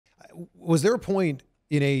Was there a point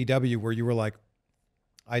in AEW where you were like,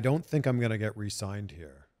 I don't think I'm going to get re-signed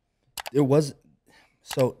here? It was.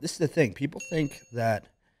 So this is the thing. People think that.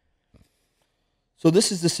 So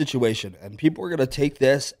this is the situation, and people are going to take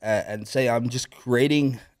this and say I'm just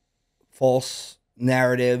creating false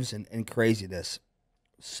narratives and craziness.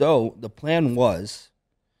 So the plan was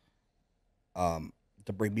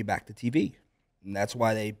to bring me back to TV, and that's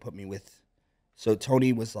why they put me with. So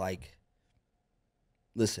Tony was like,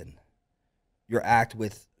 "Listen, your act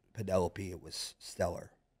with Penelope, it was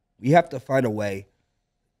stellar. We have to find a way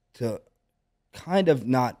to kind of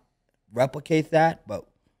not replicate that, but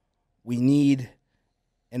we need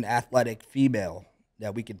an athletic female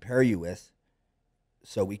that we can pair you with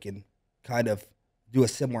so we can kind of do a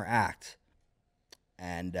similar act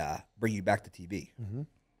and bring you back to TV." Mm-hmm.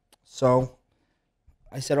 So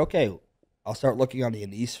I said, okay, I'll start looking on the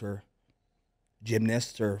indies for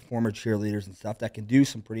gymnasts or former cheerleaders and stuff that can do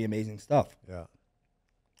some pretty amazing stuff. Yeah.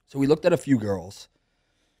 So we looked at a few girls,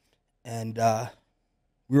 and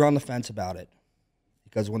we were on the fence about it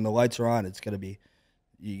because when the lights are on, it's going to be,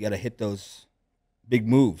 you got to hit those big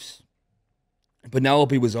moves.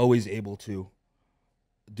 Penelope was always able to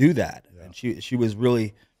do that. Yeah. And she was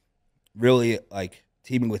really, really like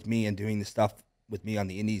teaming with me and doing the stuff with me on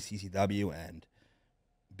the indies, CCW, and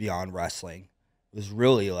beyond wrestling. It was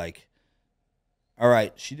really like, all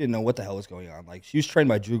right, she didn't know what the hell was going on. Like, she was trained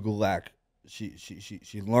by Drew Gulak.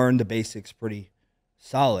 She learned the basics pretty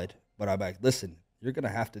solid, but I'm like, listen, you're going to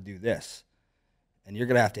have to do this, and you're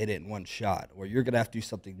going to have to hit it in one shot, or you're going to have to do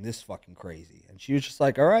something this fucking crazy. And she was just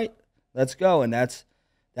like, all right, let's go. And that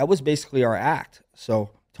was basically our act. So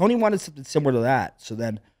Tony wanted something similar to that. So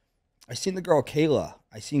then I seen the girl Kayla.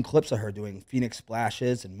 I seen clips of her doing Phoenix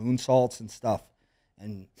splashes and moonsaults and stuff,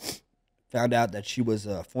 and found out that she was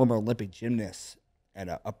a former Olympic gymnast and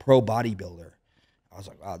a pro bodybuilder. I was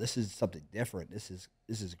like, wow, this is something different. This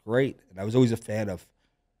is great. And I was always a fan of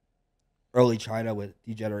early China with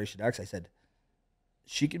D-Generation X. I said,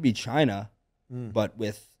 she could be China, but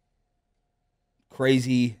with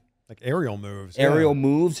crazy... like aerial moves.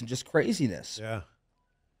 Moves and just craziness. Yeah.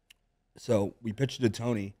 So we pitched it to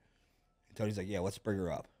Tony. And Tony's like, yeah, let's bring her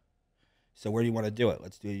up. So where do you want to do it?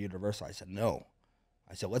 Let's do it at Universal. I said, no.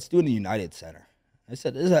 I said, let's do it in the United Center. I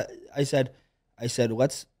said,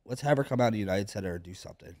 let's have her come out to the United Center and do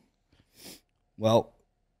something. Well,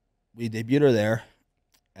 we debuted her there,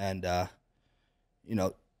 and I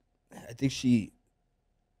think she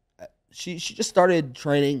just started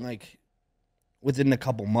training like within a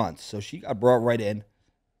couple months. So she got brought right in.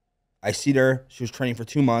 I seen her. She was training for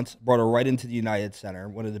 2 months. Brought her right into the United Center,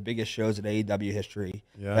 one of the biggest shows in AEW history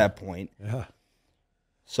at that point. Yeah.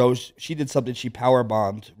 So she did something. She power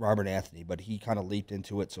bombed Robert Anthony, but he kind of leaped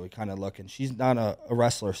into it. So he kind of looked, and she's not a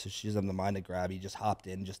wrestler, so she doesn't have the mind to grab. He just hopped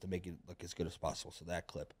in just to make it look as good as possible. So that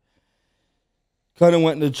clip kind of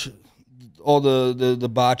went into all the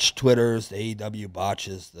botch Twitters, the AEW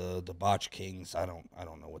botches, the botch kings. I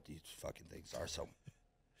don't know what these fucking things are. So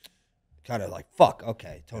kind of like, fuck.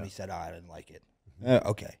 Okay, Tony said I didn't like it.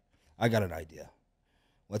 Okay, I got an idea.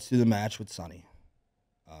 Let's do the match with Sonny.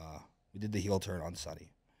 We did the heel turn on Sonny.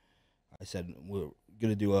 I said, we're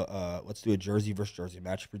going to do let's do a Jersey versus Jersey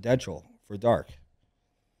match, Prudential, for Dark.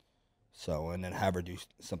 So, and then have her do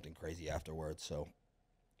something crazy afterwards. So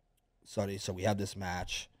we have this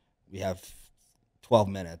match. We have 12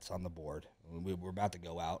 minutes on the board. We're about to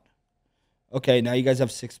go out. Okay, now you guys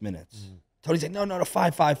have 6 minutes. Mm-hmm. Tony's like, no,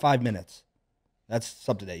 5 minutes. That's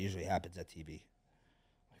something that usually happens at TV.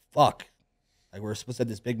 Like, fuck. Like, we're supposed to have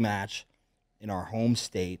this big match in our home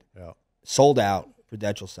state. Yeah. Sold out,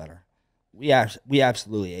 Prudential Center. We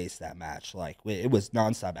absolutely aced that match. Like, it was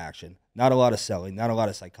nonstop action. Not a lot of selling, not a lot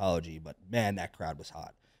of psychology, but man, that crowd was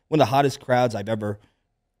hot. One of the hottest crowds I've ever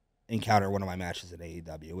encountered in one of my matches at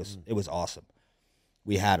AEW. It was awesome.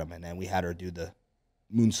 We had them, and then we had her do the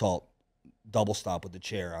moonsault double stop with the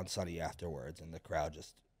chair on Sunny afterwards, and the crowd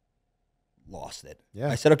just lost it. Yeah.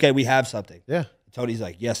 I said, okay, we have something. Yeah. Tony's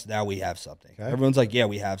like, yes, now we have something. Okay. Everyone's like, yeah,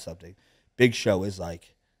 we have something. Big Show's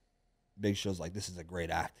like, this is a great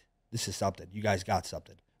act. This is something. You guys got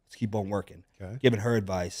something. Let's keep on working. Okay. Giving her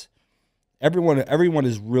advice. Everyone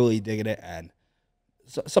is really digging it, and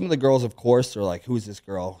some of the girls, of course, are like, who's this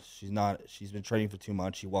girl? She's been training for 2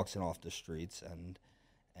 months. She walks in off the streets and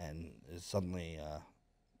is suddenly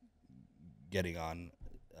getting on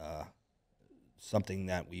something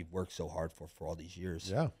that we've worked so hard for all these years.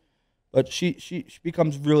 Yeah. But she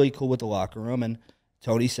becomes really cool with the locker room, and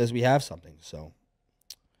Tony says we have something. So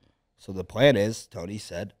the plan is, Tony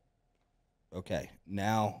said, okay,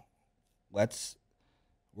 now we're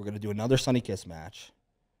going to do another Sunny Kiss match,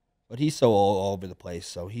 But he's so all over the place,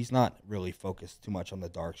 so he's not really focused too much on the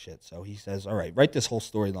dark shit. So he says, all right, write this whole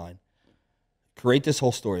storyline. Create this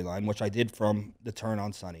whole storyline, which I did from the turn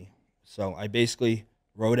on Sunny. So I basically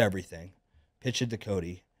wrote everything, pitched it to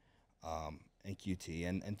Cody and QT,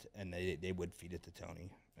 and they would feed it to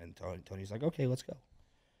Tony. And Tony's like, okay, let's go.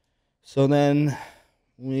 So then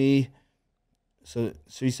so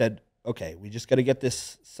he said, okay, we just got to get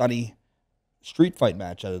this Sunny street fight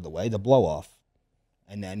match out of the way, the blow off,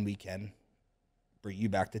 and then we can bring you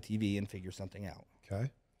back to TV and figure something out.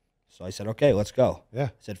 Okay. So I said, okay, let's go. Yeah.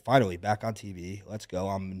 I said, finally, back on TV. Let's go.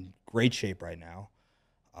 I'm in great shape right now.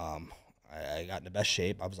 I got in the best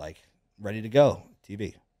shape. I was like, ready to go,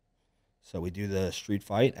 TV. So we do the street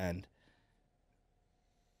fight, and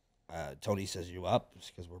Tony says, you up?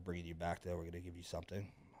 Because we're bringing you back there. We're going to give you something.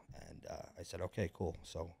 And I said, okay, cool.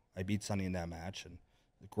 So I beat Sunny in that match, and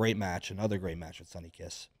a great match, another great match with Sunny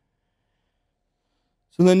Kiss.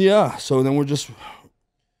 So then we're just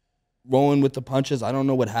rolling with the punches. I don't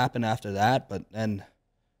know what happened after that, but then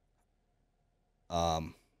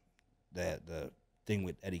the thing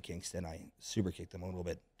with Eddie Kingston, I super kicked him a little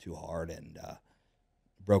bit too hard and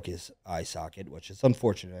broke his eye socket, which is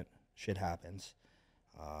unfortunate. Shit happens.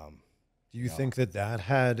 Do you think that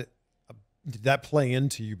had did that play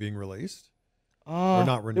into you being released or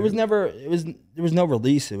not renewed? There was no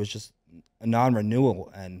release. It was just a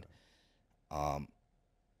non-renewal, and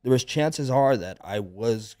there was chances are that I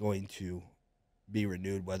was going to be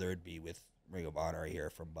renewed, whether it be with Ring of Honor I hear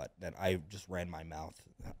from, but then I just ran my mouth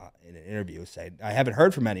in an interview saying, I haven't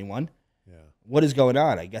heard from anyone. Yeah. What is going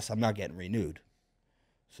on? I guess I'm not getting renewed.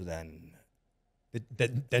 So then...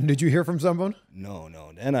 Then did you hear from someone? No.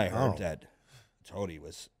 Then I heard that Tony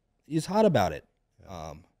he's hot about it.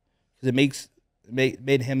 Because it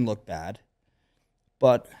made him look bad,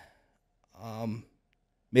 but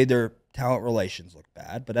made their talent relations look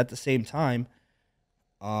bad. But at the same time,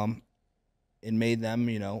 it made them,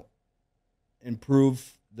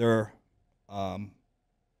 improve their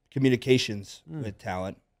communications with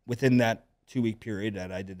talent. Within that 2-week period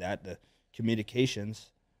that I did that, the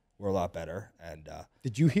communications were a lot better. And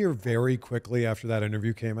did you hear very quickly after that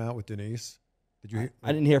interview came out with Denise? Did you hear?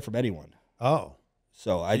 I didn't hear from anyone. Oh.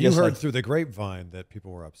 So I you just heard through the grapevine that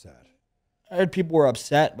people were upset. I heard people were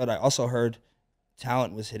upset, but I also heard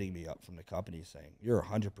talent was hitting me up from the company saying, you're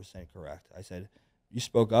 100% correct. I said, you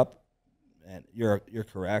spoke up and you're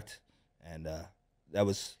correct. And that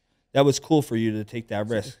was cool for you to take that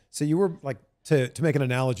risk. So you were like, to make an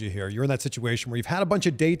analogy here, you're in that situation where you've had a bunch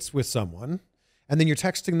of dates with someone and then you're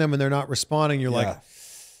texting them and they're not responding. You're like,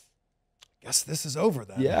 guess this is over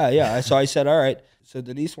then. Yeah. So I said, all right. So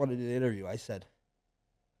Denise wanted an interview. I said,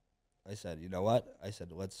 you know what? I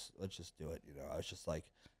said, let's just do it. I was just like,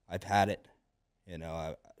 I've had it.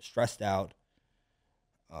 I stressed out.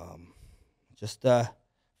 Just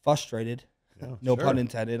frustrated. Yeah, no sure. pun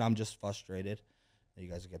intended. I'm just frustrated. You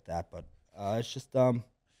guys will get that, but it's just a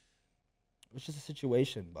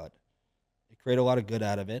situation. But it created a lot of good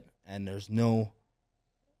out of it, and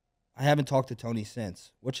I haven't talked to Tony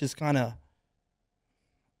since, which is kind of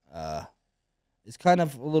a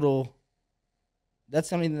little. That's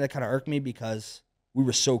something that kind of irked me because we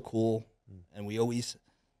were so cool, and we always,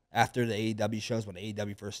 after the AEW shows, when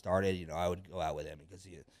AEW first started, I would go out with him because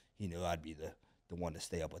he knew I'd be the one to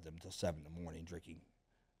stay up with him until 7 in the morning drinking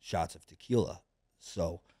shots of tequila.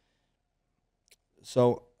 So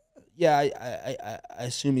yeah, I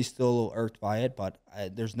assume he's still a little irked by it, but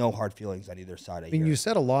there's no hard feelings on either side. I mean, you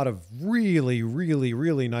said a lot of really, really,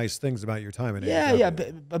 really nice things about your time in AEW. Yeah,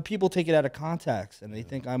 but people take it out of context, and they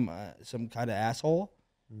think I'm some kind of asshole.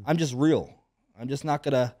 I'm just real. I'm not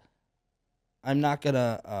gonna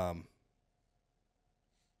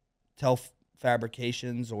tell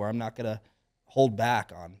fabrications, or I'm not gonna hold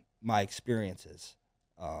back on my experiences.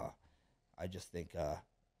 I just think, I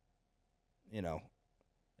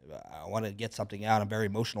want to get something out. I'm a very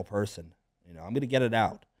emotional person. I'm going to get it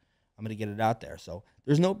out. I'm going to get it out there. So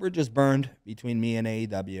there's no bridges burned between me and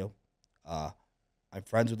AEW. I'm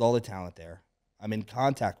friends with all the talent there. I'm in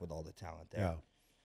contact with all the talent there.